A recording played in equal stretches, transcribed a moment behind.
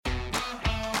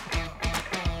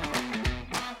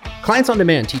Clients on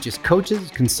Demand teaches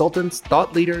coaches, consultants,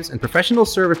 thought leaders, and professional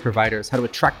service providers how to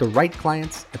attract the right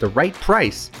clients at the right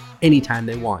price anytime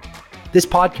they want. This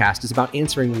podcast is about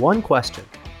answering one question: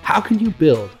 how can you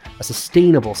build a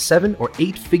sustainable 7 or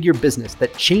 8 figure business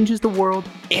that changes the world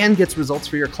and gets results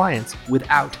for your clients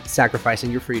without sacrificing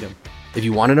your freedom? If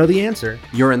you want to know the answer,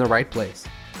 you're in the right place.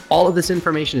 All of this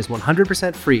information is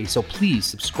 100% free, so please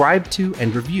subscribe to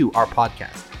and review our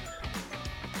podcast.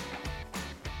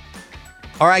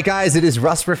 All right, guys, it is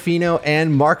Russ Ruffino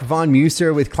and Mark Von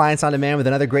Muser with Clients on Demand with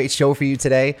another great show for you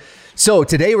today. So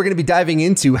today we're going to be diving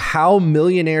into how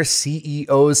millionaire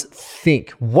CEOs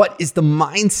think. What is the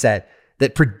mindset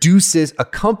that produces a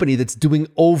company that's doing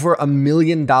over $1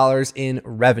 million in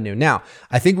revenue? Now,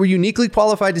 I think we're uniquely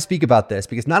qualified to speak about this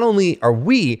because not only are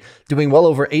we doing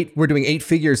we're doing 8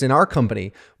 figures in our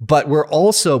company, but we've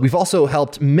also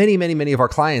helped many of our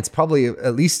clients, probably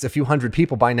at least a few hundred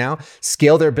people by now,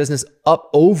 scale their business up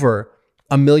over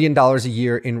 $1 million a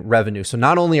year in revenue. So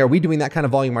not only are we doing that kind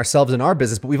of volume ourselves in our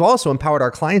business, but we've also empowered our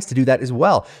clients to do that as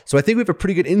well. So I think we have a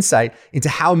pretty good insight into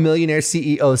how millionaire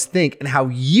CEOs think and how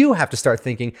you have to start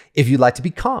thinking if you'd like to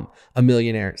become a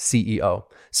millionaire CEO.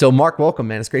 So Mark, welcome,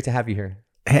 man. It's great to have you here.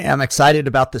 Hey, I'm excited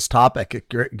about this topic.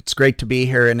 It's great to be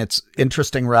here. And it's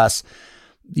interesting, Russ.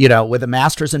 You know, with a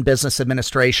master's in business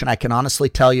administration, I can honestly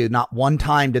tell you not one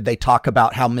time did they talk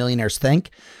about how millionaires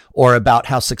think or about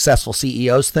how successful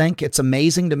CEOs think. It's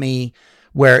amazing to me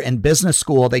where in business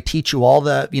school, they teach you all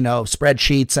the,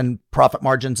 spreadsheets and profit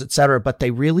margins, et cetera, but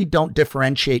they really don't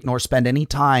differentiate nor spend any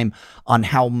time on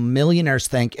how millionaires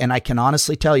think. And I can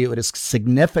honestly tell you it is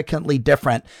significantly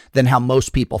different than how most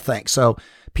people think. So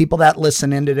people that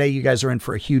listen in today, you guys are in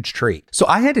for a huge treat. So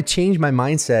I had to change my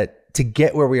mindset to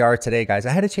get where we are today, guys.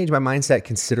 I had to change my mindset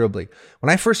considerably. When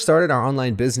I first started our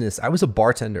online business, I was a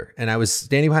bartender and I was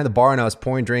standing behind the bar and I was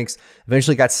pouring drinks,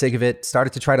 eventually got sick of it,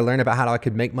 started to try to learn about how I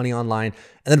could make money online.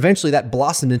 And then eventually that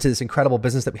blossomed into this incredible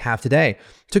business that we have today.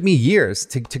 It took me years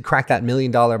to crack that $1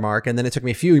 million mark. And then it took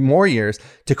me a few more years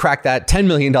to crack that $10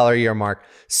 million a year mark.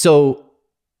 So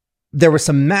there were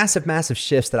some massive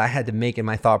shifts that I had to make in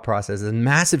my thought process and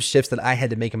massive shifts that I had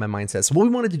to make in my mindset. So what we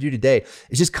wanted to do today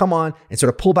is just come on and sort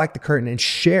of pull back the curtain and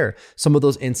share some of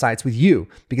those insights with you.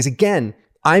 Because again,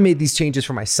 I made these changes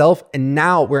for myself and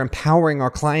now we're empowering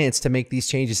our clients to make these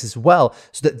changes as well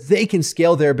so that they can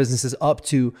scale their businesses up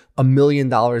to $1 million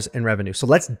in revenue. So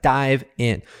let's dive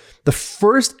in. The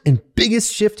first and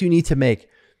biggest shift you need to make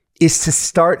is to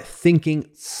start thinking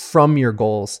from your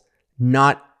goals,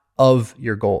 not of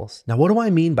your goals. Now, what do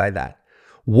I mean by that?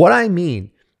 What I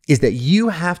mean is that you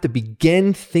have to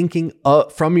begin thinking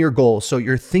from your goals. So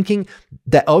you're thinking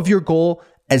that of your goal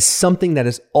as something that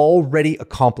is already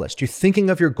accomplished. You're thinking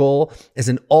of your goal as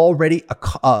an already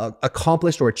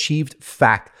accomplished or achieved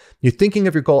fact. You're thinking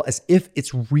of your goal as if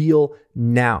it's real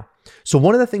now. So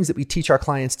one of the things that we teach our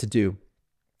clients to do,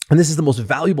 and this is the most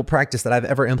valuable practice that I've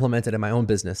ever implemented in my own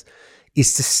business,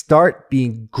 is to start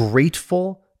being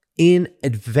grateful in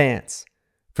advance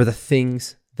for the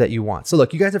things that you want. So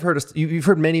look, you guys have heard you've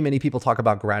heard many people talk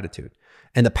about gratitude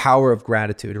and the power of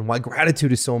gratitude and why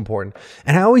gratitude is so important.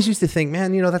 And I always used to think,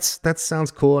 man, that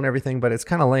sounds cool and everything, but it's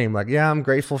kind of lame. Like, yeah, I'm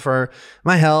grateful for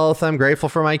my health. I'm grateful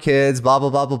for my kids, blah, blah,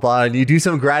 blah, blah, blah. And you do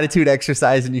some gratitude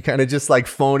exercise and you kind of just like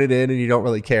phone it in and you don't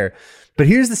really care. But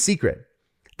here's the secret.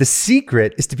 The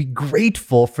secret is to be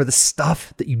grateful for the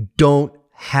stuff that you don't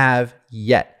have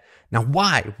yet. Now,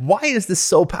 why? Why is this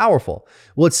so powerful?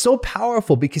 Well, it's so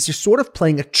powerful because you're sort of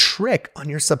playing a trick on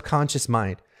your subconscious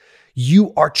mind.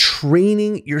 You are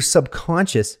training your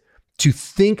subconscious to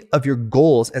think of your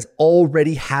goals as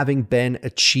already having been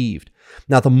achieved.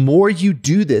 Now, the more you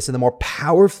do this and the more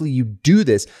powerfully you do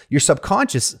this, your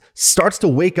subconscious starts to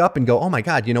wake up and go, oh my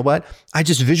God, you know what? I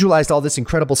just visualized all this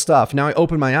incredible stuff. Now I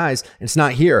open my eyes and it's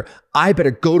not here. I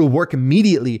better go to work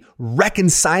immediately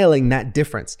reconciling that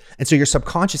difference. And so your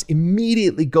subconscious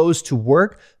immediately goes to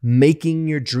work making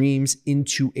your dreams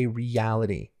into a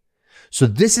reality. So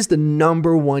this is the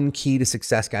number one key to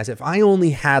success, guys. If I only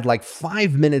had like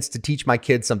 5 minutes to teach my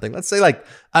kids something, let's say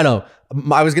I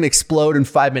was going to explode in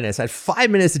 5 minutes. I had 5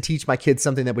 minutes to teach my kids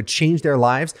something that would change their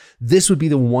lives. This would be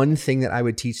the one thing that I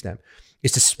would teach them,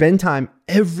 is to spend time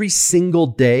every single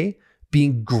day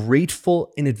being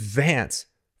grateful in advance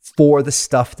for the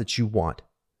stuff that you want.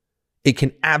 It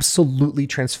can absolutely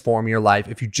transform your life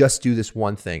if you just do this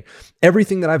one thing.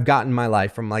 Everything that I've gotten in my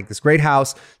life, from like this great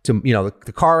house to,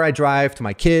 the car I drive, to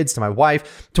my kids, to my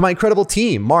wife, to my incredible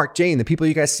team, Mark, Jane, the people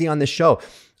you guys see on this show,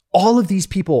 all of these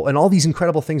people and all these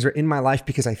incredible things are in my life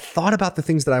because I thought about the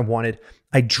things that I wanted.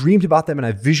 I dreamed about them and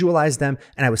I visualized them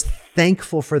and I was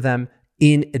thankful for them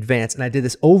in advance. And I did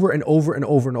this over and over and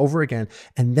over and over again.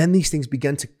 And then these things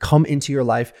begin to come into your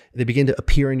life. They begin to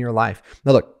appear in your life.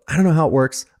 Now, look, I don't know how it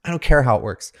works. I don't care how it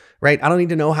works, right? I don't need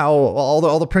to know how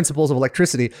all the principles of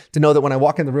electricity to know that when I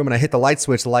walk in the room and I hit the light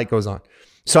switch, the light goes on.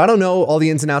 So I don't know all the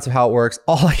ins and outs of how it works.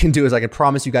 All I can do is I can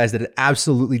promise you guys that it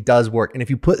absolutely does work. And if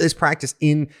you put this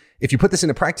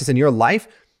into practice in your life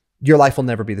will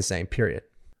never be the same, period.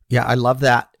 Yeah, I love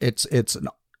that. It's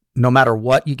no matter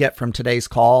what you get from today's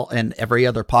call and every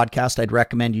other podcast, I'd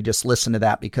recommend you just listen to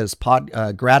that, because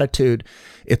gratitude,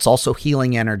 it's also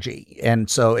healing energy. And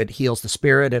so it heals the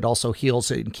spirit. It also heals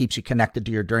it and keeps you connected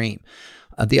to your dream.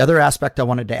 The other aspect I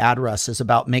wanted to add, Russ, is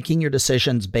about making your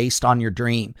decisions based on your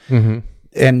dream. Mm-hmm.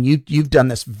 And you've done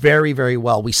this very, very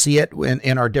well. We see it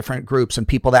in our different groups and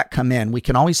people that come in. We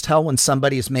can always tell when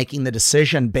somebody is making the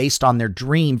decision based on their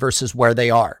dream versus where they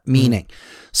are. Meaning,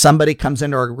 somebody comes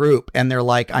into our group and they're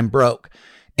like, I'm broke.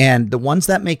 And the ones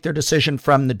that make their decision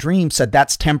from the dream said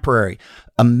that's temporary.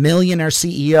 A millionaire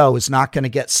CEO is not going to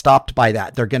get stopped by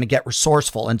that. They're going to get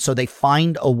resourceful. And so they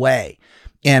find a way.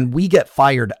 And we get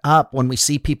fired up when we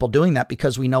see people doing that,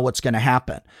 because we know what's going to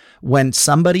happen. When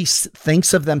somebody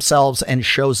thinks of themselves and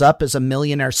shows up as a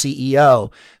millionaire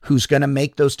CEO who's going to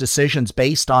make those decisions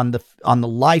based on the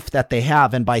life that they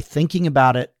have, and by thinking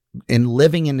about it and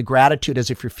living in gratitude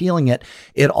as if you're feeling it,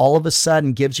 it all of a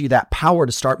sudden gives you that power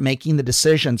to start making the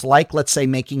decisions, like, let's say,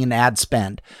 making an ad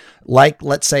spend, like,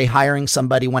 let's say, hiring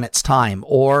somebody when it's time,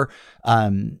 or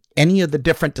any of the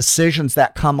different decisions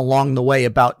that come along the way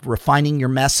about refining your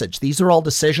message. These are all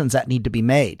decisions that need to be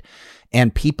made.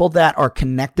 And people that are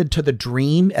connected to the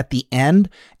dream at the end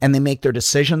and they make their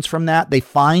decisions from that, they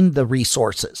find the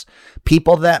resources.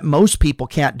 Most people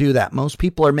can't do that. Most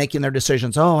people are making their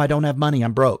decisions. Oh, I don't have money,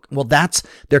 I'm broke. Well,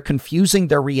 they're confusing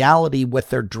their reality with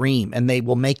their dream, and they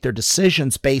will make their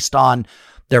decisions based on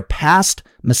their past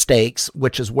mistakes,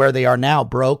 which is where they are now,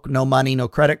 broke, no money, no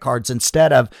credit cards,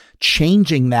 instead of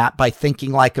changing that by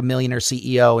thinking like a millionaire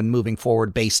CEO and moving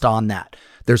forward based on that.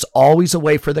 There's always a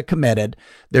way for the committed.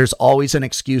 There's always an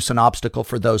excuse, an obstacle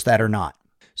for those that are not.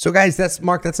 So guys, that's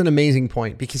an amazing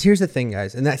point, because here's the thing,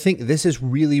 guys. And I think this is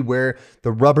really where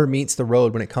the rubber meets the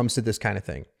road when it comes to this kind of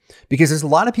thing. Because there's a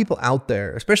lot of people out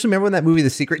there, especially remember when that movie The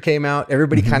Secret came out,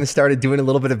 everybody kind of started doing a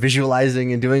little bit of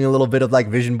visualizing and doing a little bit of like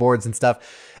vision boards and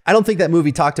stuff. I don't think that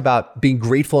movie talked about being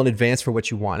grateful in advance for what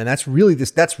you want. And that's really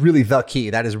the key.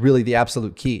 That is really the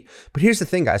absolute key. But here's the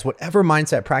thing, guys, whatever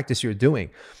mindset practice you're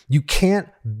doing, you can't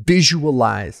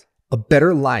visualize a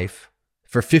better life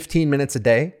for 15 minutes a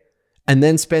day and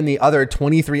then spend the other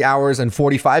 23 hours and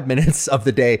 45 minutes of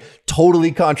the day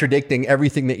totally contradicting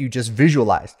everything that you just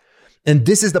visualized. And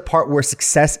this is the part where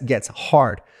success gets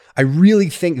hard. I really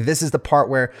think this is the part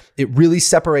where it really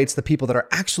separates the people that are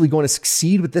actually going to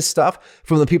succeed with this stuff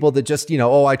from the people that just,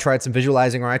 I tried some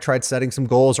visualizing, or I tried setting some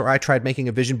goals, or I tried making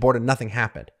a vision board and nothing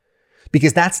happened.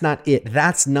 Because that's not it.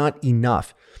 That's not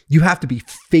enough. You have to be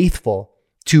faithful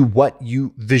to what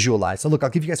you visualize. So look,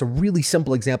 I'll give you guys a really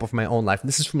simple example from my own life. And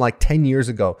this is from like 10 years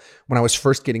ago when I was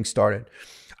first getting started.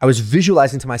 I was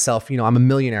visualizing to myself, I'm a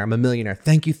millionaire.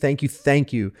 Thank you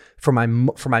for my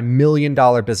 $1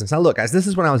 million business. Now look, guys, this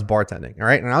is when I was bartending, all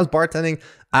right? When I was bartending,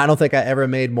 I don't think I ever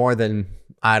made more than,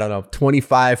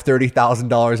 $25,000,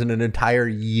 $30,000 in an entire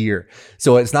year.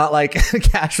 So it's not like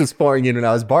cash was pouring in when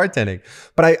I was bartending,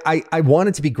 but I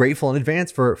wanted to be grateful in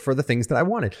advance for the things that I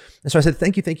wanted. And so I said,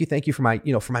 thank you for my,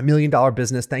 for my $1 million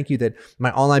business. Thank you that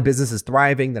my online business is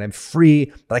thriving, that I'm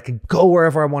free, that I can go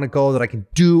wherever I want to go, that I can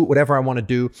do whatever I want to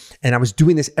do. And I was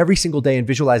doing this every single day and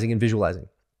visualizing.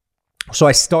 So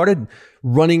I started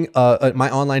running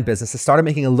my online business. I started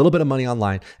making a little bit of money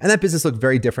online, and that business looked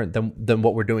very different than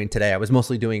what we're doing today. I was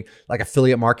mostly doing like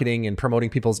affiliate marketing and promoting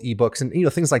people's ebooks and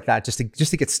things like that just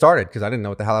to get started, because I didn't know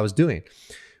what the hell I was doing.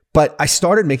 But I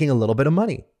started making a little bit of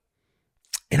money,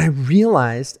 and I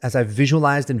realized as I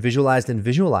visualized,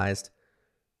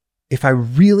 if I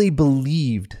really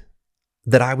believed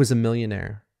that I was a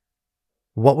millionaire,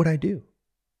 what would I do?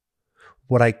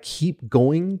 Would I keep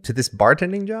going to this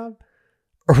bartending job?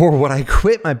 Or would I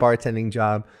quit my bartending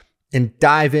job and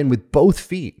dive in with both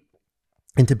feet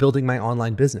into building my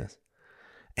online business?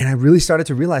 And I really started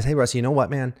to realize, hey, Russ, you know what,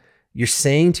 man? You're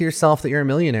saying to yourself that you're a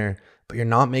millionaire, but you're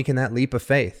not making that leap of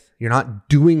faith. You're not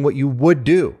doing what you would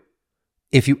do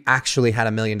if you actually had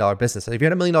 $1 million business. If you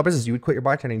had $1 million business, you would quit your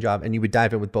bartending job and you would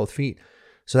dive in with both feet.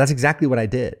 So that's exactly what I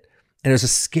did. And it was the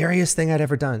scariest thing I'd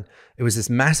ever done. It was this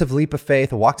massive leap of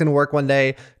faith. I walked into work one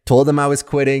day, told them I was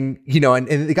quitting, and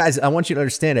the guys, I want you to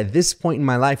understand, at this point in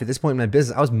my life, at this point in my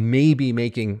business, I was maybe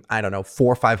making, $400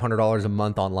 or $500 a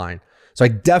month online. So I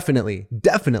definitely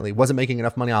wasn't making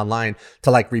enough money online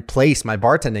to like replace my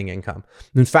bartending income.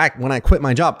 In fact, when I quit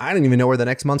my job, I didn't even know where the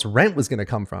next month's rent was going to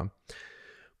come from.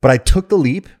 But I took the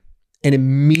leap, and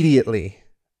immediately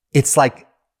it's like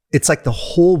the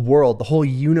whole world, the whole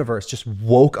universe just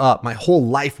woke up. My whole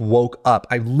life woke up.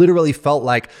 I literally felt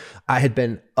like I had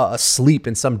been asleep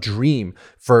in some dream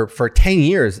for 10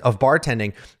 years of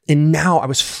bartending. And now I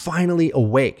was finally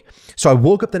awake. So I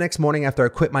woke up the next morning after I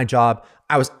quit my job.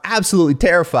 I was absolutely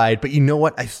terrified, but you know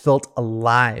what? I felt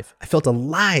alive. I felt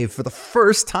alive for the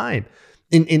first time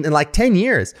in like 10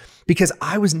 years, because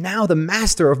I was now the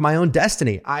master of my own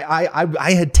destiny.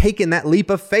 I had taken that leap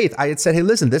of faith. I had said, hey,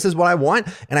 listen, this is what I want.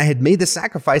 And I had made the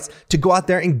sacrifice to go out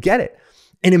there and get it.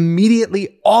 And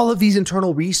immediately all of these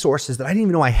internal resources that I didn't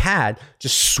even know I had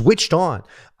just switched on.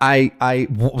 I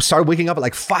started waking up at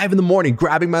like 5 a.m,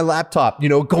 grabbing my laptop,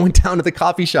 going down to the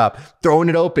coffee shop, throwing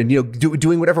it open,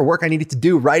 doing whatever work I needed to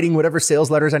do, writing whatever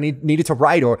sales letters I needed to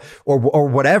write or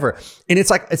whatever. And it's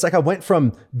like I went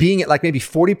from being at like maybe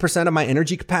 40% of my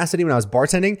energy capacity when I was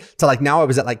bartending to like now I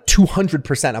was at like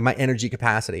 200% of my energy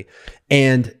capacity.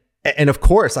 And of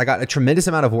course, I got a tremendous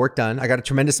amount of work done. I got a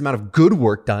tremendous amount of good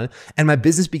work done, and my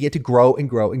business began to grow and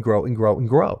grow and grow and grow and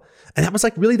grow. And that was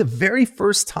like really the very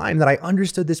first time that I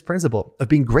understood this principle of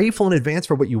being grateful in advance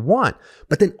for what you want,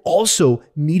 but then also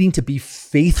needing to be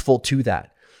faithful to that.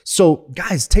 So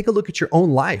guys, take a look at your own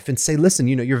life and say, listen,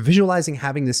 you're visualizing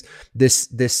having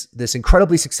this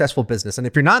incredibly successful business. And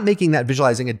if you're not making that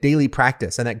visualizing a daily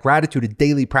practice and that gratitude a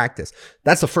daily practice,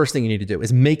 that's the first thing you need to do,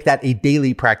 is make that a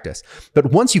daily practice. But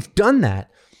once you've done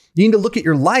that, you need to look at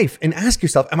your life and ask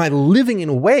yourself, am I living in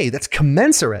a way that's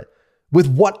commensurate with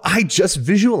what I just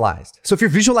visualized? So if you're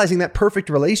visualizing that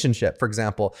perfect relationship, for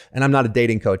example, and I'm not a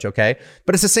dating coach, okay,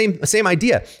 but it's the same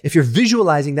idea. If you're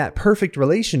visualizing that perfect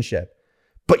relationship,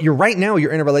 but you're in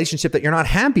a relationship that you're not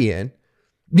happy in,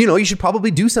 you should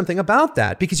probably do something about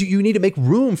that, because you need to make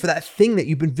room for that thing that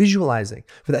you've been visualizing,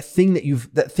 for that thing that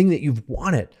you've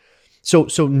wanted.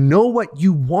 So know what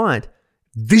you want,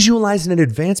 visualize it in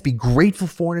advance, be grateful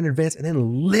for it in advance, and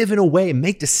then live in a way,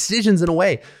 make decisions in a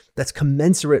way that's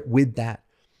commensurate with that.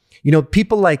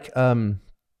 People like Elon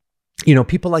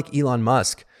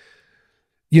Musk.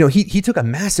 He took a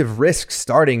massive risk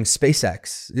starting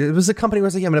SpaceX. It was a company where I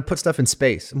was like, yeah, I'm going to put stuff in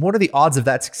space. And what are the odds of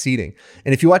that succeeding?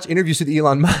 And if you watch interviews with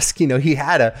Elon Musk, he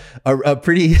had a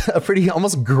pretty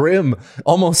almost grim,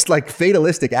 almost like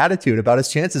fatalistic attitude about his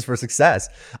chances for success.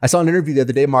 I saw an interview the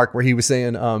other day, Mark, where he was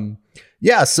saying,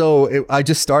 I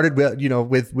just started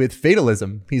with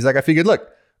fatalism. He's like, I figured, look,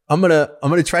 I'm going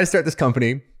to try to start this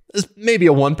company. There's maybe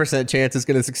a 1% chance it's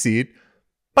going to succeed,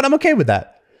 but I'm okay with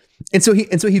that. And so he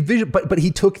but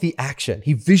he took the action.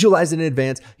 He visualized it in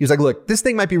advance. He was like, look, this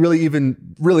thing might be really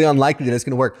unlikely that it's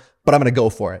going to work, but I'm going to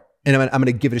go for it. And I'm going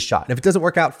to give it a shot. And if it doesn't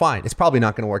work out, fine. It's probably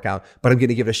not going to work out, but I'm going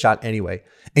to give it a shot anyway.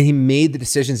 And he made the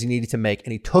decisions he needed to make,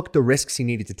 and he took the risks he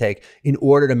needed to take in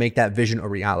order to make that vision a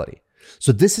reality.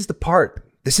 So this is the part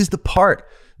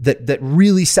that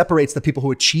really separates the people who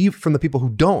achieve from the people who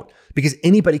don't, because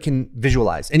anybody can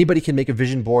visualize, anybody can make a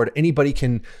vision board, anybody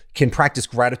can practice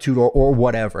gratitude or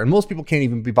whatever. And most people can't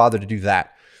even be bothered to do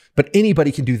that, but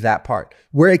anybody can do that part.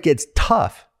 Where it gets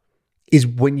tough is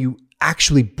when you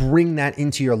actually bring that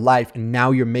into your life, and now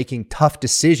you're making tough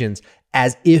decisions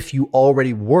as if you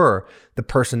already were the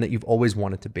person that you've always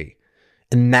wanted to be.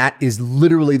 And that is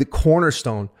literally the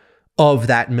cornerstone of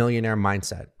that millionaire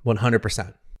mindset,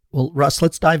 100%. Well, Russ,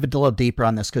 let's dive a little deeper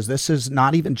on this, because this is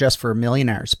not even just for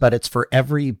millionaires, but it's for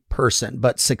every person.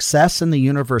 But success in the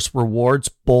universe rewards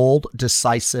bold,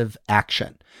 decisive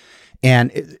action.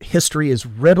 And history is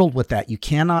riddled with that. You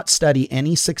cannot study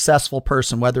any successful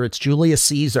person, whether it's Julius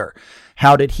Caesar.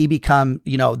 How did he become,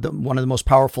 one of the most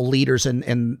powerful leaders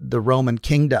in the Roman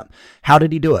kingdom? How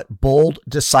did he do it? Bold,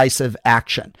 decisive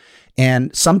action.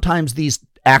 And sometimes these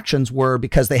actions were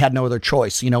because they had no other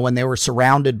choice. When they were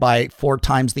surrounded by 4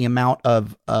 times the amount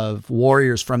of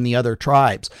warriors from the other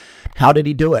tribes. How did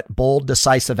he do it? Bold,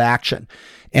 decisive action.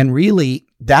 And really,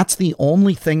 that's the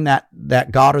only thing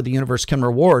that God or the universe can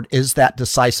reward, is that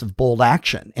decisive, bold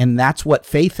action. And that's what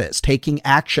faith is, taking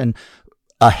action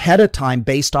ahead of time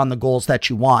based on the goals that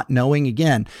you want, knowing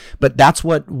again, but that's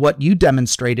what you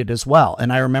demonstrated as well.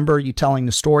 And I remember you telling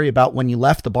the story about when you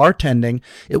left the bartending,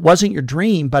 it wasn't your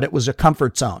dream, but it was a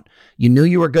comfort zone. You knew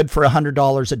you were good for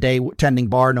 $100 a day tending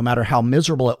bar, no matter how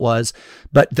miserable it was,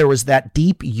 but there was that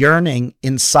deep yearning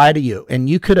inside of you, and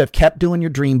you could have kept doing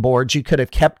your dream boards. You could have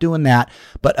kept doing that,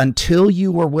 but until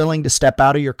you were willing to step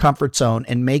out of your comfort zone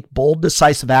and make bold,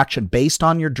 decisive action based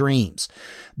on your dreams,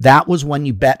 that was when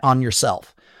you bet on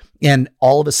yourself. And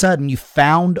all of a sudden you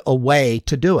found a way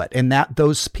to do it. And that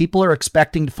those people are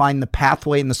expecting to find the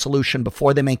pathway and the solution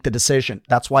before they make the decision.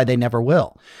 That's why they never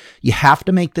will. You have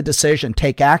to make the decision,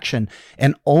 take action.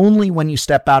 And only when you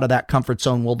step out of that comfort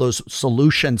zone will those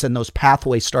solutions and those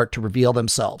pathways start to reveal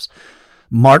themselves.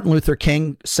 Martin Luther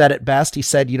King said it best. He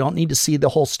said, you don't need to see the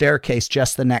whole staircase,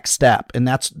 just the next step. And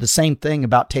that's the same thing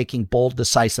about taking bold,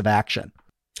 decisive action.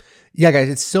 Yeah, guys,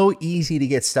 it's so easy to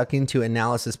get stuck into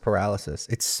analysis paralysis.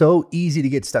 It's so easy to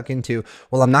get stuck into,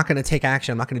 well, I'm not going to take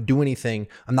action. I'm not going to do anything.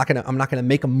 I'm not going to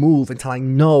make a move until I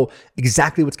know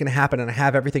exactly what's going to happen and I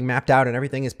have everything mapped out and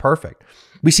everything is perfect.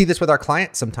 We see this with our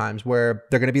clients sometimes where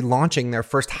they're going to be launching their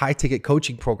first high ticket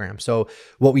coaching program. So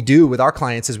what we do with our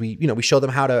clients is we show them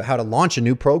how to launch a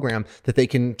new program that they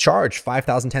can charge $5,000,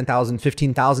 $10,000,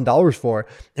 $15,000 for.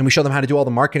 And we show them how to do all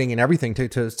the marketing and everything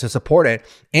to support it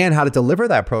and how to deliver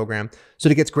that program so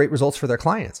that it gets great results for their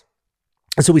clients.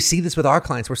 And so we see this with our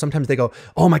clients where sometimes they go,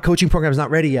 oh, my coaching program is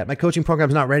not ready yet. My coaching program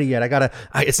is not ready yet.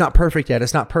 It's not perfect yet.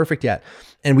 It's not perfect yet.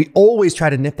 And we always try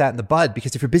to nip that in the bud,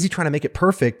 because if you're busy trying to make it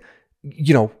perfect,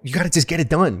 you got to just get it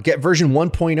done. Get version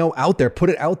 1.0 out there, put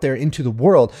it out there into the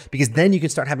world, because then you can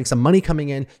start having some money coming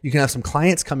in. You can have some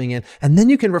clients coming in, and then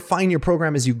you can refine your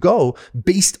program as you go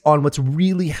based on what's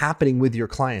really happening with your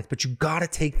clients. But you got to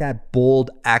take that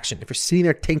bold action. If you're sitting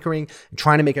there tinkering and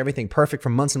trying to make everything perfect for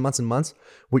months and months and months,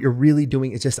 what you're really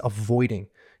doing is just avoiding.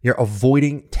 You're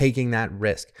avoiding taking that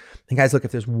risk. And guys, look,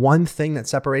 if there's one thing that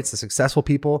separates the successful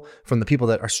people from the people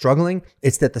that are struggling,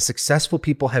 it's that the successful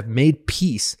people have made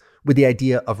peace with the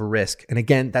idea of risk. And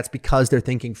again, that's because they're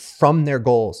thinking from their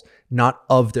goals, not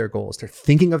of their goals. They're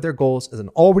thinking of their goals as an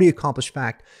already accomplished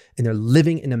fact, and they're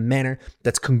living in a manner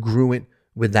that's congruent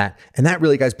with that. And that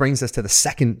really, guys, brings us to the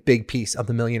second big piece of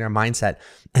the millionaire mindset.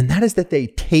 And that is that they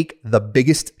take the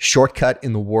biggest shortcut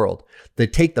in the world. They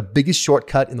take the biggest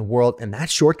shortcut in the world, and that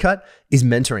shortcut is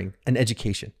mentoring and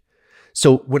education.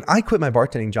 So when I quit my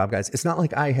bartending job, guys, it's not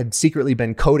like I had secretly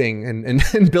been coding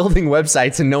and building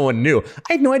websites and no one knew.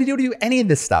 I had no idea how to do any of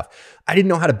this stuff. I didn't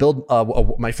know how to build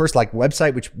my first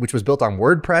website, which was built on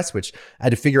WordPress, which I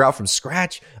had to figure out from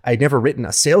scratch. I had never written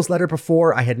a sales letter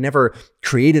before. I had never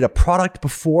created a product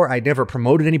before. I'd never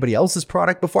promoted anybody else's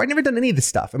product before. I'd never done any of this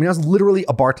stuff. I mean, I was literally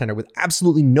a bartender with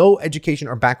absolutely no education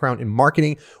or background in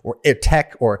marketing or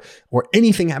tech or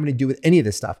anything having to do with any of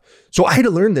this stuff. So I had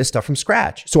to learn this stuff from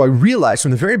scratch. So I realized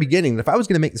from the very beginning that if I was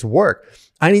going to make this work,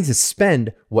 I needed to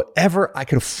spend whatever I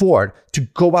could afford to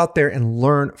go out there and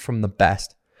learn from the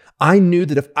best. I knew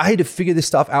that if I had to figure this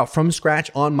stuff out from scratch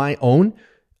on my own,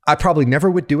 I probably never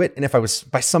would do it. And if I was,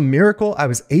 by some miracle, I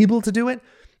was able to do it,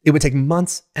 it would take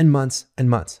months and months and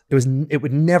months. It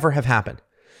would never have happened.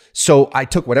 So I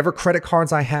took whatever credit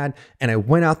cards I had and I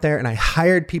went out there and I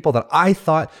hired people that I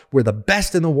thought were the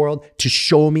best in the world to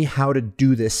show me how to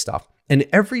do this stuff. And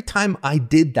every time I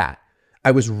did that,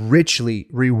 I was richly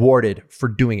rewarded for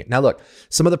doing it. Now, look,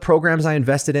 some of the programs I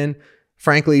invested in,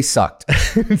 frankly, sucked.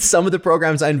 Some of the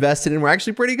programs I invested in were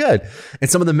actually pretty good. And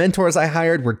some of the mentors I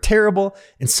hired were terrible.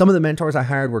 And some of the mentors I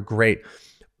hired were great.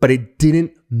 But it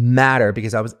didn't matter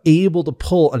because I was able to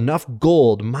pull enough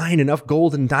gold, mine enough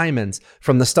gold and diamonds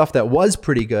from the stuff that was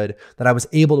pretty good, that I was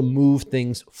able to move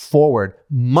things forward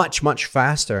much, much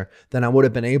faster than I would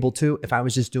have been able to if I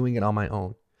was just doing it on my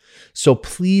own. So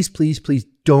please, please, please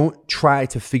don't try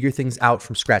to figure things out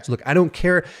from scratch. Look, I don't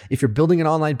care if you're building an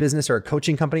online business or a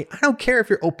coaching company. I don't care if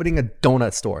you're opening a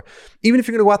donut store. Even if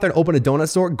you're going to go out there and open a donut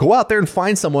store, go out there and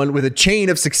find someone with a chain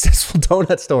of successful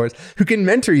donut stores who can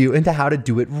mentor you into how to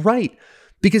do it right.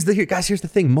 Because guys, here's the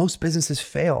thing. Most businesses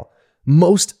fail.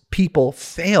 Most people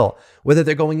fail, whether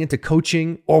they're going into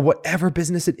coaching or whatever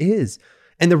business it is.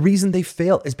 And the reason they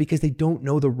fail is because they don't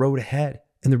know the road ahead.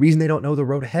 And the reason they don't know the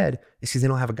road ahead is because they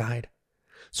don't have a guide.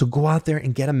 So go out there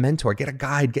and get a mentor, get a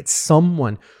guide, get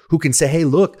someone who can say, hey,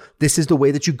 look, this is the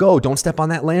way that you go. Don't step on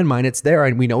that landmine. It's there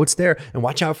and we know it's there. And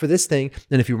watch out for this thing.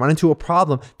 And if you run into a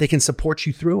problem, they can support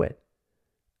you through it.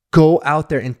 Go out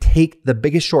there and take the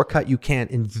biggest shortcut you can.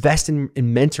 Invest in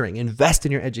mentoring, invest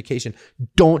in your education.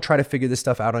 Don't try to figure this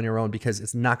stuff out on your own because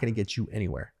it's not going to get you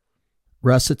anywhere.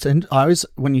 Russ,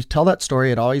 when you tell that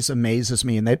story, it always amazes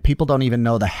me, and that people don't even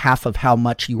know the half of how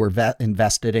much you were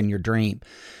invested in your dream.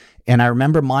 And I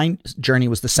remember my journey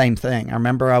was the same thing. I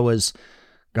remember I was,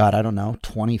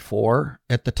 24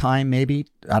 at the time, maybe,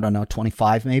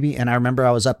 25 maybe. And I remember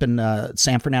I was up in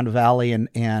San Fernando Valley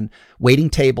and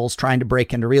waiting tables trying to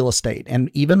break into real estate.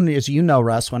 And even as you know,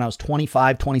 Russ, when I was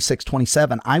 25, 26,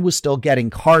 27, I was still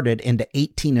getting carded into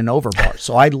 18 and over bars.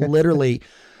 So I literally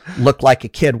looked like a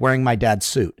kid wearing my dad's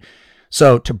suit.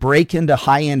 So to break into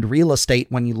high-end real estate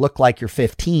when you look like you're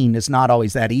 15 is not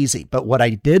always that easy. But what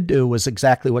I did do was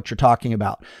exactly what you're talking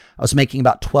about. I was making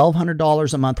about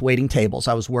 $1,200 a month waiting tables.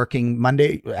 I was working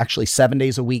 7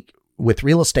 days a week with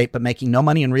real estate, but making no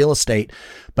money in real estate.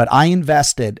 But I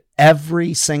invested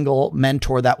every single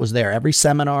mentor that was there, every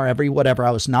seminar, every whatever.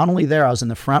 I was not only there, I was in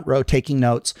the front row taking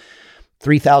notes.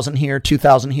 3,000 here,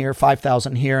 2,000 here,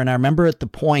 5,000 here. And I remember at the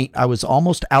point I was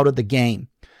almost out of the game,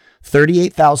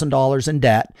 $38,000 in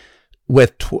debt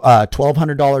with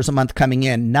 $1,200 a month coming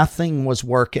in. Nothing was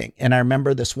working. And I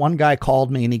remember this one guy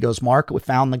called me and he goes, Mark, we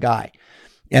found the guy.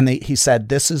 And he said,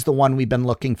 this is the one we've been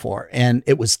looking for. And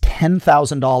it was $10,000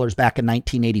 back in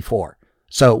 1984.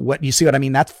 So what you see what I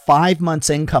mean? That's 5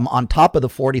 months income on top of the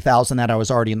 40,000 that I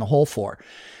was already in the hole for.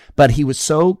 But he was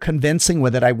so convincing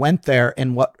with it. I went there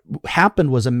and what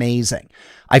happened was amazing.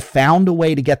 I found a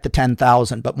way to get the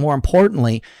 10,000, but more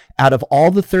importantly, out of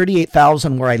all the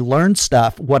 38,000 where I learned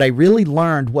stuff, what I really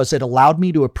learned was it allowed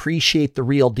me to appreciate the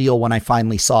real deal when I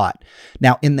finally saw it.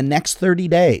 Now, in the next 30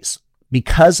 days,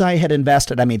 because I had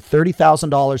invested, I made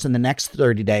 $30,000 in the next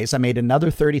 30 days. I made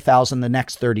another $30,000 the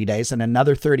next 30 days and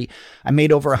another 30. I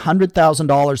made over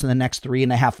 $100,000 in the next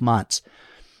 3.5 months.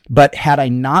 But had I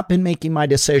not been making my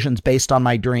decisions based on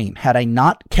my dream, had I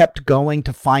not kept going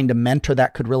to find a mentor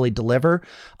that could really deliver,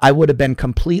 I would have been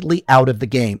completely out of the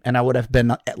game. And I would have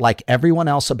been like everyone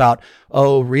else about,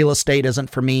 oh, real estate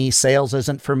isn't for me, sales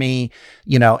isn't for me,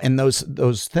 and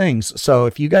those things. So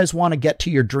if you guys want to get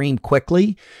to your dream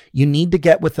quickly, you need to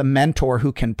get with a mentor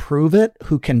who can prove it,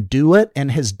 who can do it,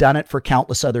 and has done it for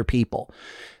countless other people.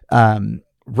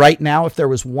 Right now, if there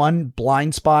was one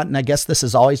blind spot, and I guess this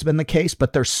has always been the case,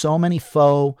 but there's so many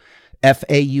faux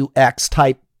FAUX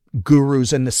type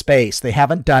gurus in the space. They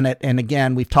haven't done it. And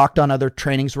again, we've talked on other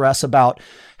trainings, Russ, about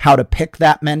how to pick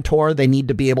that mentor. They need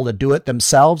to be able to do it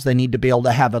themselves. They need to be able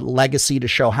to have a legacy to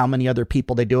show how many other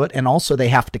people they do it. And also they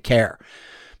have to care.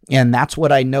 And that's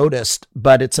what I noticed.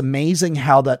 But it's amazing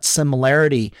how that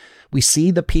similarity, we see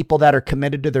the people that are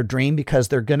committed to their dream because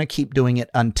they're going to keep doing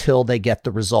it until they get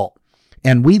the result.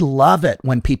 And we love it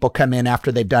when people come in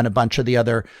after they've done a bunch of the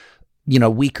other,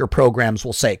 weaker programs,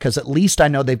 we'll say, because at least I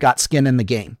know they've got skin in the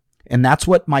game. And that's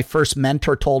what my first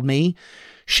mentor told me.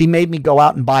 She made me go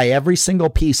out and buy every single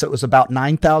piece. It was about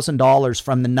 $9,000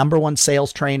 from the number one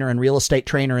sales trainer and real estate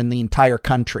trainer in the entire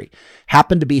country.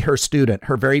 Happened to be her student,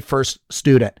 her very first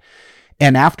student.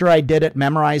 And after I did it,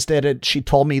 memorized it, she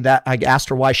told me that, I asked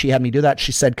her why she had me do that.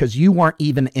 She said, because you weren't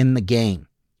even in the game.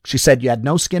 She said, you had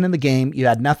no skin in the game. You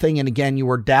had nothing. And again, you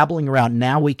were dabbling around.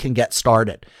 Now we can get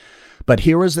started. But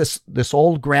here was this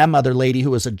old grandmother lady who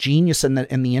was a genius in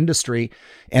the industry.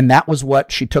 And that was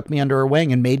what she took me under her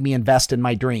wing and made me invest in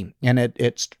my dream. And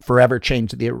it's forever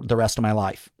changed the rest of my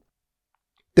life.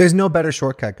 There's no better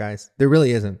shortcut, guys. There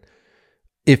really isn't.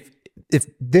 If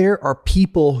there are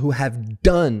people who have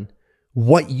done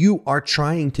what you are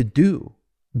trying to do,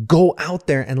 go out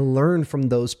there and learn from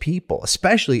those people,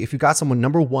 especially if you've got someone,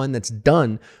 number one, that's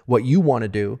done what you want to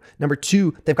do. Number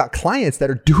two, they've got clients that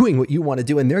are doing what you want to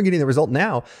do and they're getting the result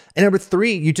now. And number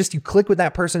three, you click with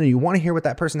that person and you want to hear what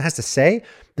that person has to say,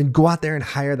 then go out there and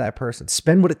hire that person.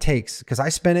 Spend what it takes, because I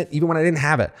spent it even when I didn't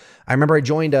have it. I remember I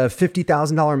joined a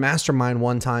 $50,000 mastermind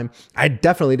one time. I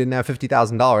definitely didn't have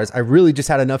 $50,000. I really just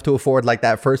had enough to afford like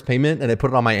that first payment, and I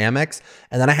put it on my Amex.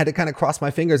 And then I had to kind of cross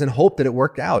my fingers and hope that it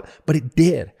worked out, but it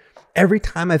did. Every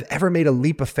time I've ever made a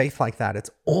leap of faith like that, it's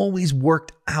always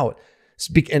worked out.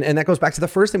 And that goes back to the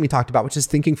first thing we talked about, which is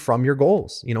thinking from your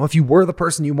goals. If you were the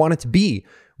person you wanted to be,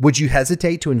 would you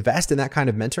hesitate to invest in that kind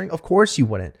of mentoring? Of course you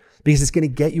wouldn't, because it's going to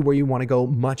get you where you want to go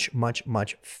much, much,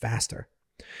 much faster.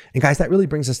 And guys, that really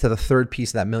brings us to the third piece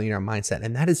of that millionaire mindset,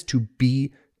 and that is to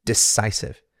be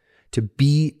decisive. To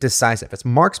be decisive. As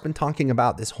Mark's been talking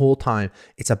about this whole time,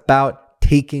 it's about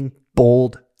taking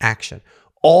bold action.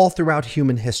 All throughout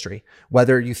human history,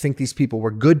 whether you think these people were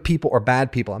good people or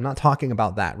bad people, I'm not talking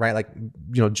about that, right? Like,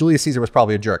 Julius Caesar was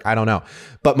probably a jerk. I don't know.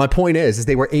 But my point is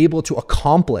they were able to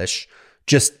accomplish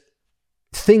just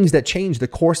things that changed the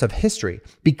course of history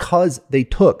because they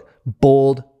took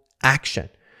bold action.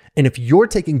 And if you're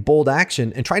taking bold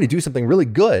action and trying to do something really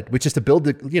good, which is to build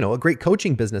a great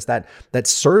coaching business that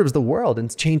serves the world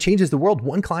and changes the world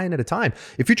one client at a time,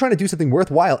 if you're trying to do something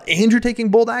worthwhile and you're taking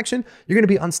bold action, you're going to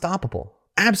be unstoppable.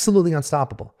 Absolutely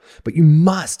unstoppable. But you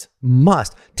must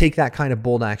take that kind of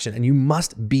bold action, and you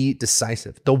must be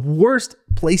decisive. The worst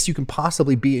place you can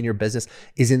possibly be in your business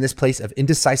is in this place of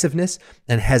indecisiveness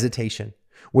and hesitation,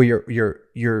 where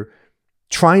you're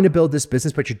trying to build this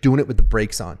business, but you're doing it with the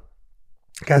brakes on.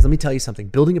 Guys, let me tell you something.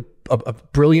 Building a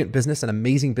brilliant business, an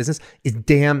amazing business is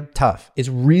damn tough. It's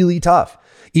really tough.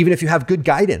 Even if you have good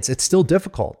guidance, it's still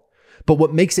difficult. But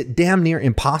what makes it damn near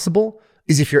impossible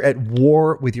is if you're at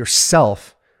war with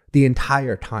yourself the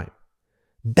entire time.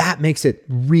 That makes it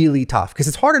really tough because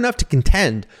it's hard enough to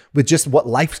contend with just what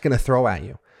life's going to throw at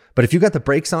you. But if you got the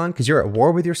brakes on because you're at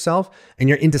war with yourself and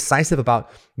you're indecisive about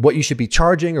what you should be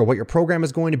charging or what your program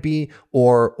is going to be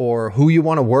or who you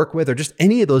want to work with or just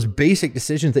any of those basic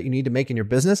decisions that you need to make in your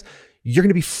business, you're going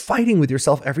to be fighting with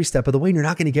yourself every step of the way and you're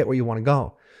not going to get where you want to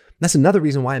go. That's another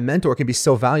reason why a mentor can be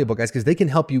so valuable, guys, because they can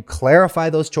help you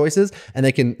clarify those choices and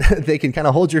they can kind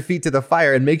of hold your feet to the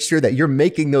fire and make sure that you're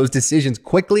making those decisions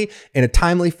quickly in a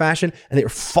timely fashion and that you're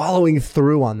following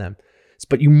through on them.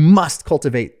 But you must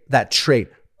cultivate that trait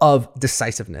of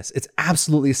decisiveness. It's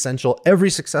absolutely essential.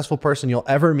 Every successful person you'll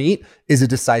ever meet is a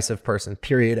decisive person,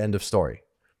 period, end of story.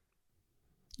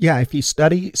 Yeah, if you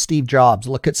study Steve Jobs,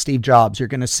 look at Steve Jobs, you're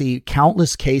going to see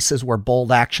countless cases where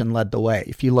bold action led the way.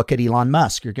 If you look at Elon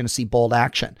Musk, you're going to see bold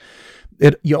action.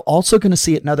 You're also going to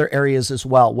see it in other areas as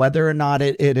well, whether or not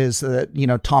it is,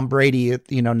 Tom Brady,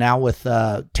 now with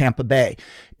Tampa Bay.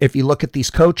 If you look at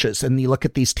these coaches and you look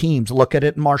at these teams, look at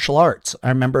it in martial arts. I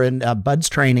remember in Bud's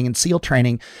training and SEAL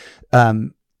training,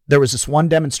 there was this one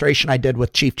demonstration I did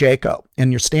with Chief Jaco,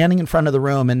 and you're standing in front of the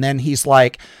room and then he's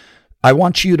like, I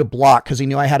want you to block, because he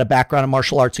knew I had a background in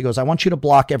martial arts. He goes, I want you to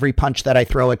block every punch that I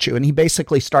throw at you. And he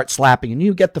basically starts slapping, and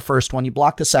you get the first one, you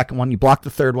block the second one, you block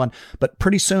the third one, but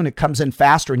pretty soon it comes in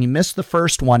faster and you miss the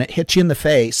first one. It hits you in the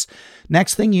face.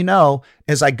 Next thing you know,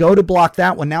 as I go to block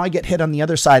that one, now I get hit on the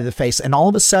other side of the face. And all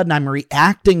of a sudden I'm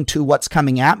reacting to what's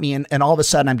coming at me. And all of a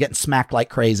sudden I'm getting smacked like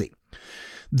crazy.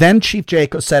 Then Chief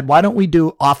Jaco said, why don't we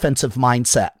do offensive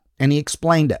mindset? And he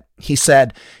explained it. He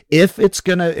said, if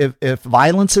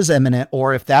violence is imminent,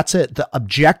 or if that's it, the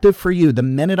objective for you, the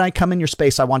minute I come in your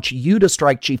space, I want you to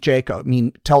strike Chief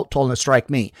Jaco. Told him to strike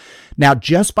me. Now,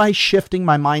 just by shifting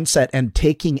my mindset and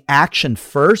taking action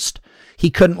first,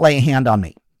 he couldn't lay a hand on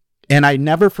me. And I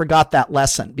never forgot that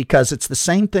lesson, because it's the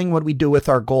same thing when we do with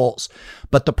our goals.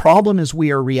 But the problem is we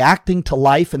are reacting to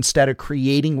life instead of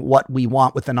creating what we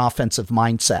want with an offensive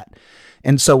mindset.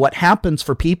 And so what happens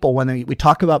for people when we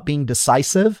talk about being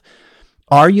decisive,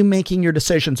 are you making your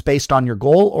decisions based on your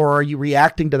goal, or are you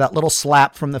reacting to that little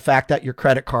slap from the fact that your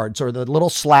credit cards, or the little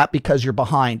slap because you're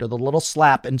behind, or the little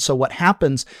slap? And so what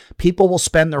happens, people will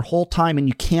spend their whole time and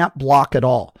you can't block at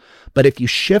all. But if you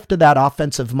shift to that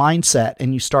offensive mindset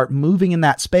and you start moving in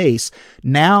that space,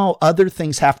 now other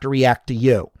things have to react to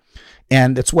you.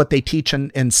 And it's what they teach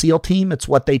in SEAL team. It's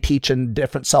what they teach in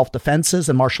different self-defenses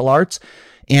and martial arts.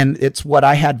 And it's what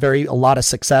I had a lot of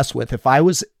success with. If I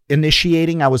was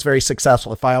initiating, I was very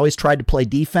successful. If I always tried to play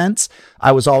defense,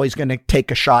 I was always going to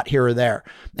take a shot here or there.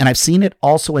 And I've seen it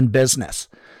also in business.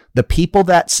 The people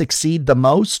that succeed the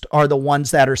most are the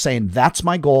ones that are saying, that's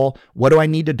my goal. What do I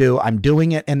need to do? I'm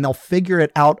doing it. And they'll figure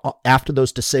it out after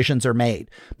those decisions are made.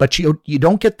 But you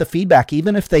don't get the feedback,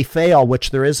 even if they fail, which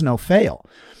there is no fail.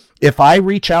 If I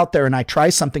reach out there and I try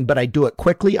something, but I do it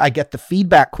quickly, I get the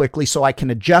feedback quickly so I can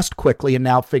adjust quickly and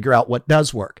now figure out what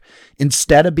does work.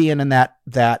 Instead of being in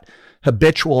that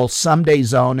habitual someday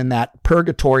zone, in that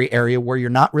purgatory area where you're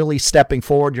not really stepping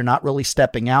forward, you're not really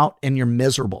stepping out, and you're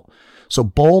miserable. So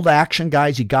bold action,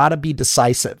 guys, you got to be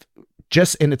decisive.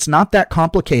 And it's not that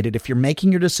complicated. If you're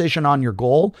making your decision on your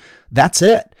goal, that's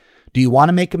it. Do you want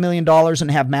to make $1 million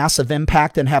and have massive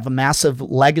impact and have a massive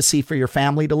legacy for your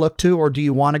family to look to? Or do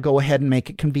you want to go ahead and make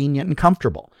it convenient and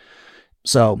comfortable?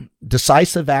 So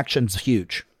decisive action is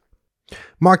huge.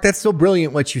 Mark, that's so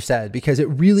brilliant what you said, because it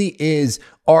really is,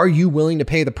 are you willing to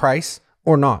pay the price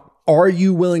or not? Are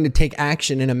you willing to take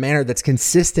action in a manner that's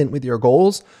consistent with your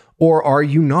goals, or are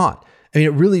you not? I mean,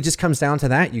 it really just comes down to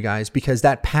that, you guys, because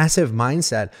that passive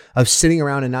mindset of sitting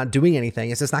around and not doing anything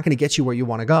is just not going to get you where you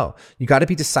want to go. You got to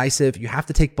be decisive. You have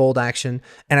to take bold action.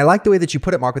 And I like the way that you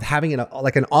put it, Mark, with having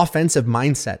an offensive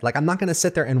mindset. Like, I'm not going to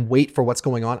sit there and wait for what's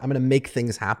going on. I'm going to make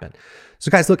things happen. So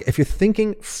guys, look, if you're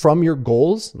thinking from your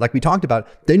goals, like we talked about,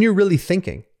 then you're really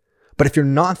thinking. But if you're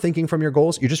not thinking from your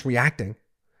goals, you're just reacting.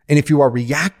 And if you are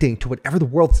reacting to whatever the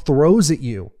world throws at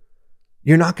you,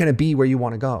 you're not going to be where you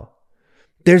want to go.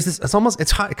 There's this,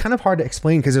 it's kind of hard to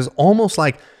explain, because there's almost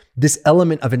like this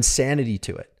element of insanity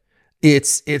to it.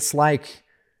 It's like,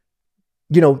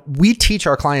 we teach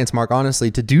our clients, Mark,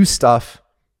 honestly, to do stuff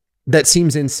that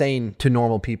seems insane to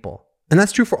normal people. And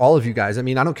that's true for all of you guys. I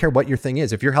mean, I don't care what your thing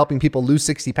is. If you're helping people lose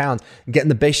 60 pounds and get in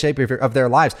the best shape of their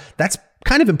lives, that's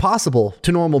kind of impossible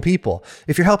to normal people.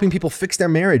 If you're helping people fix their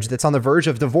marriage that's on the verge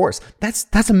of divorce,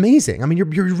 that's amazing. I mean,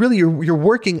 you're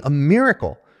working a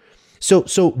miracle.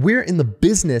 So we're in the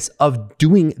business of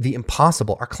doing the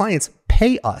impossible. Our clients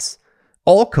pay us,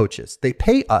 all coaches, they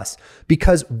pay us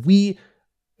because we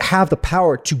have the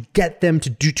power to get them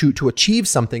to achieve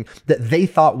something that they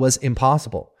thought was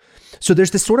impossible. So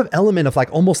there's this sort of element of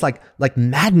almost like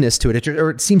madness to it, or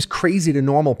it seems crazy to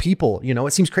normal people.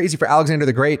 It seems crazy for Alexander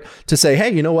the Great to say,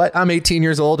 hey, you know what? I'm 18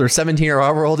 years old or 17 or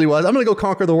however old he was. I'm going to go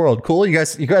conquer the world. Cool. You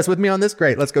guys with me on this?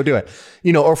 Great. Let's go do it.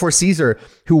 Or for Caesar,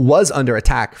 who was under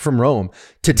attack from Rome,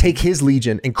 to take his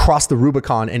legion and cross the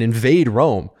Rubicon and invade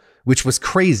Rome, which was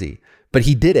crazy, but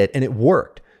he did it and it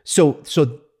worked. So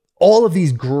all of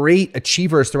these great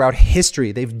achievers throughout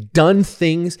history, they've done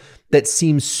things that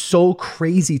seem so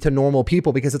crazy to normal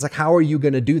people because it's like, how are you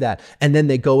going to do that? And then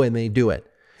they go and they do it.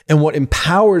 And what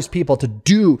empowers people to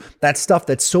do that stuff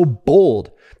that's so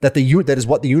bold that is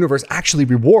what the universe actually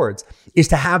rewards is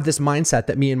to have this mindset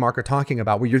that me and Mark are talking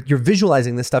about, where you're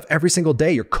visualizing this stuff every single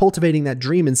day. You're cultivating that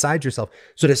dream inside yourself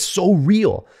so that it's so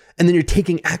real. And then you're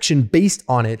taking action based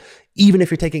on it, even if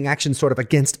you're taking action sort of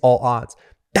against all odds.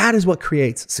 That is what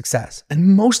creates success.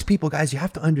 And most people, guys, you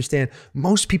have to understand,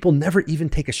 most people never even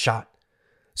take a shot.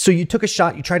 So you took a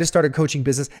shot, you tried to start a coaching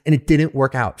business and it didn't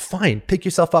work out. Fine, pick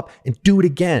yourself up and do it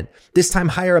again. This time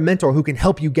hire a mentor who can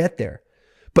help you get there.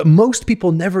 But most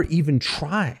people never even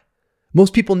try.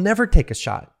 Most people never take a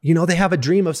shot. They have a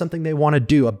dream of something they want to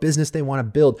do, a business they want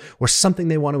to build, or something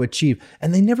they want to achieve.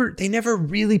 And they never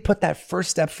really put that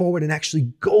first step forward and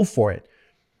actually go for it.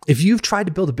 If you've tried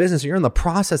to build a business or you're in the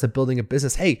process of building a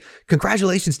business, hey,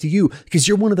 congratulations to you, because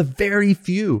you're one of the very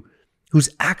few who's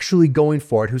actually going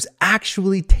for it, who's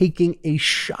actually taking a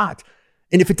shot.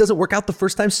 And if it doesn't work out the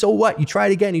first time, so what? You try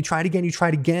it again, you try it again, you try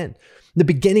it again. In the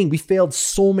beginning, we failed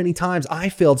so many times. I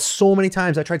failed so many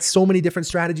times. I tried so many different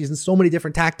strategies and so many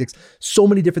different tactics, so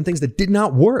many different things that did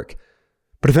not work.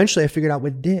 But eventually I figured out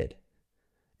what did.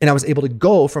 And I was able to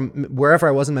go from wherever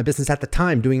I was in my business at the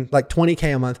time, doing like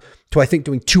 $20K a month to I think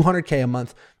doing $200K a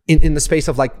month in the space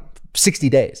of like 60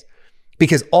 days.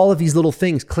 Because all of these little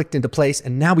things clicked into place.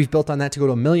 And now we've built on that to go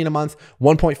to $1 million a month,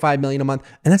 1.5 million a month.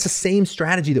 And that's the same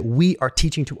strategy that we are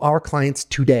teaching to our clients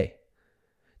today.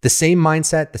 The same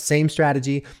mindset, the same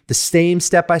strategy, the same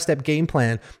step-by-step game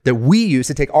plan that we use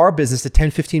to take our business to $10,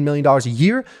 $15 million a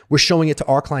year, we're showing it to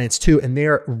our clients too, and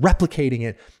they're replicating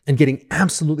it and getting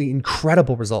absolutely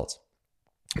incredible results.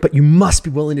 But you must be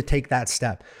willing to take that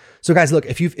step. So guys, look,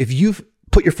 if you've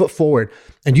put your foot forward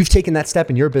and you've taken that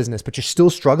step in your business, but you're still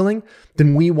struggling,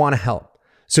 then we want to help.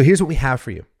 So here's what we have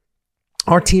for you.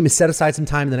 Our team has set aside some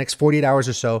time in the next 48 hours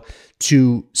or so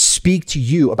to speak to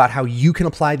you about how you can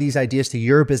apply these ideas to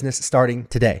your business starting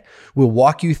today. We'll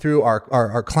walk you through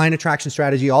our client attraction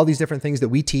strategy, all these different things that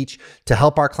we teach to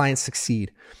help our clients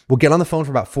succeed. We'll get on the phone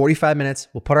for about 45 minutes.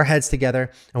 We'll put our heads together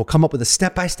and we'll come up with a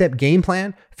step-by-step game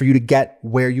plan for you to get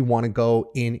where you want to go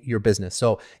in your business.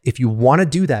 So if you want to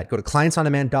do that, go to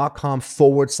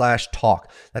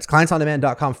clientsondemand.com/talk. That's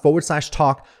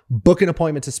clientsondemand.com/talk. Book an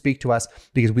appointment to speak to us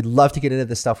because we'd love to get into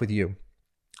this stuff with you.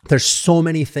 There's so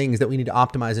many things that we need to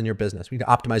optimize in your business. We need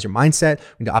to optimize your mindset.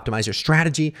 We need to optimize your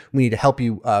strategy. We need to help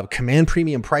you command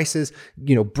premium prices,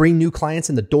 bring new clients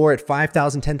in the door at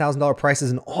 $5,000, $10,000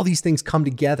 prices, and all these things come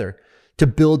together to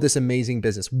build this amazing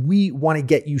business. We want to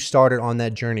get you started on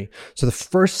that journey. So the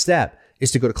first step is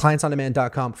to go to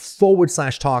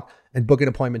clientsondemand.com/talk and book an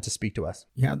appointment to speak to us.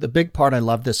 Yeah, the big part, I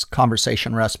love this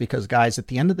conversation, Russ, because guys, at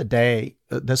the end of the day,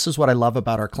 this is what I love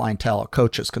about our clientele: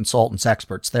 coaches, consultants,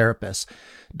 experts, therapists,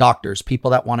 doctors,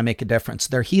 people that want to make a difference.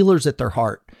 They're healers at their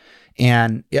heart.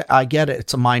 And I get it.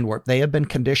 It's a mind warp. They have been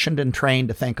conditioned and trained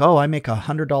to think, oh, I make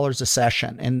 $100 a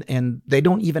session. And they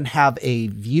don't even have a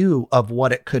view of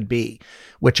what it could be,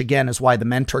 which again is why the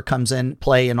mentor comes in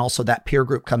play and also that peer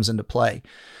group comes into play.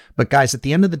 But guys, at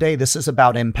the end of the day, this is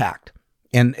about impact.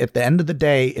 And at the end of the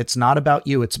day, it's not about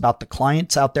you. It's about the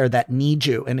clients out there that need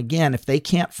you. And again, if they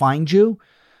can't find you,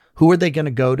 who are they going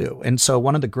to go to? And so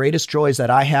one of the greatest joys that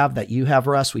I have, that you have,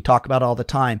 Russ, we talk about all the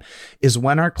time, is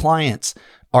when our clients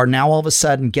are now all of a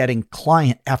sudden getting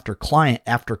client after client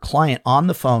after client on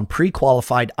the phone,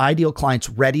 pre-qualified, ideal clients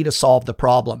ready to solve the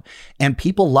problem. And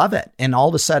people love it. And all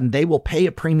of a sudden they will pay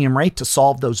a premium rate to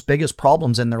solve those biggest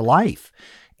problems in their life.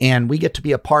 And we get to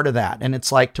be a part of that. And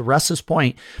it's like, to Russ's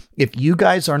point, if you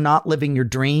guys are not living your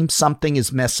dream, something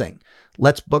is missing.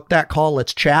 Let's book that call.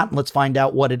 Let's chat. And let's find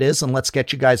out what it is. And let's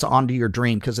get you guys onto your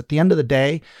dream. Because at the end of the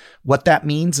day, what that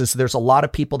means is there's a lot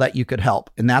of people that you could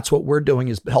help. And that's what we're doing,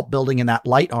 is help building in that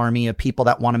light army of people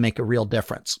that want to make a real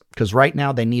difference. Because right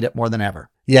now they need it more than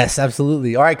ever. Yes,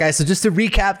 absolutely. All right, guys. So just to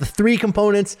recap the 3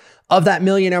 components of that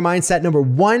millionaire mindset. Number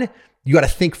 1, You got to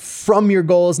think from your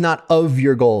goals, not of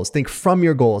your goals. Think from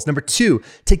your goals. Number 2,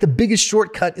 take the biggest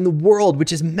shortcut in the world,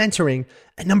 which is mentoring.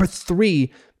 And number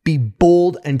 3, be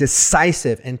bold and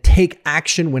decisive and take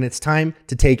action when it's time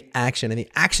to take action. And the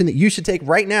action that you should take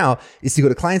right now is to go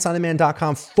to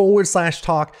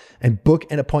clientsondemand.com/talk and book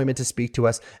an appointment to speak to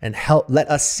us and let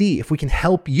us see if we can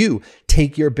help you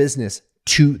take your business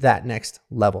to that next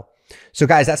level. So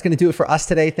guys, that's going to do it for us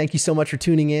today. Thank you so much for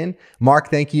tuning in.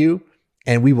 Mark, thank you.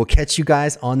 And we will catch you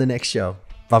guys on the next show.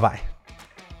 Bye-bye.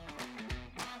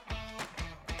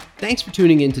 Thanks for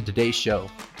tuning in to today's show.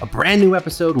 A brand new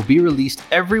episode will be released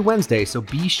every Wednesday, so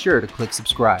be sure to click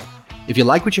subscribe. If you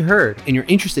like what you heard and you're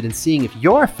interested in seeing if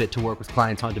you're fit to work with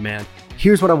Clients on Demand,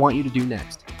 here's what I want you to do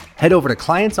next. Head over to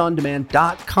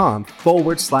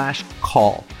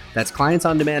clientsondemand.com/call. That's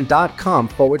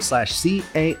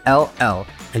clientsondemand.com/CALL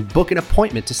and book an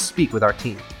appointment to speak with our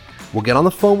team. We'll get on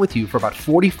the phone with you for about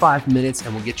 45 minutes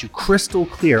and we'll get you crystal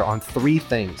clear on 3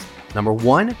 things. Number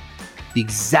 1, the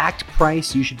exact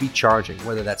price you should be charging,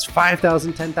 whether that's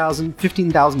 $5,000, $10,000,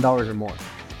 $15,000 or more.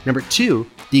 Number 2,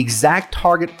 the exact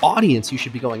target audience you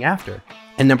should be going after.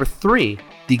 And number 3,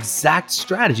 the exact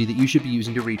strategy that you should be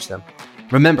using to reach them.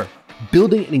 Remember,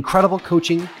 building an incredible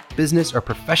coaching, business, or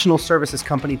professional services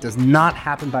company does not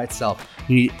happen by itself.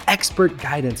 You need expert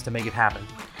guidance to make it happen.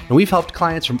 And we've helped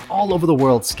clients from all over the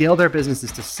world scale their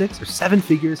businesses to 6 or 7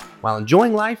 figures while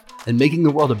enjoying life and making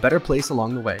the world a better place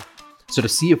along the way. So to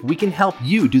see if we can help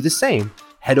you do the same,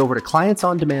 head over to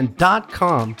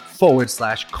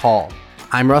clientsondemand.com/call.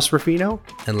 I'm Russ Ruffino,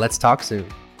 and let's talk soon.